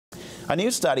A new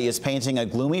study is painting a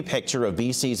gloomy picture of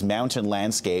BC's mountain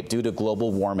landscape due to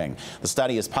global warming. The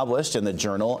study is published in the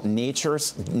journal Nature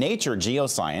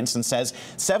Geoscience and says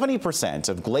 70%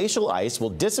 of glacial ice will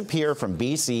disappear from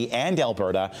BC and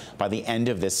Alberta by the end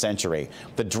of this century.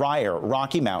 The drier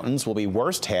Rocky Mountains will be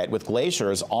worst hit, with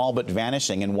glaciers all but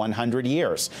vanishing in 100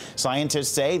 years. Scientists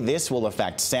say this will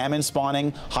affect salmon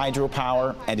spawning,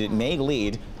 hydropower, and it may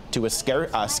lead to a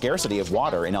scarcity of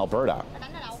water in Alberta.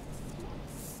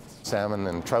 Salmon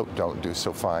and trout don't do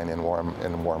so fine in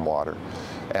warm water,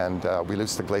 and we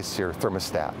lose the glacier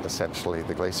thermostat. Essentially,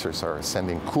 the glaciers are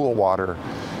sending cool water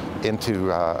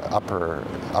into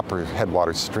upper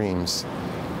headwater streams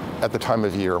at the time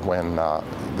of year when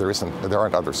there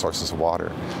aren't other sources of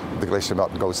water. The glacier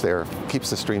melt goes there, keeps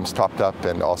the streams topped up,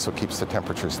 and also keeps the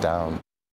temperatures down.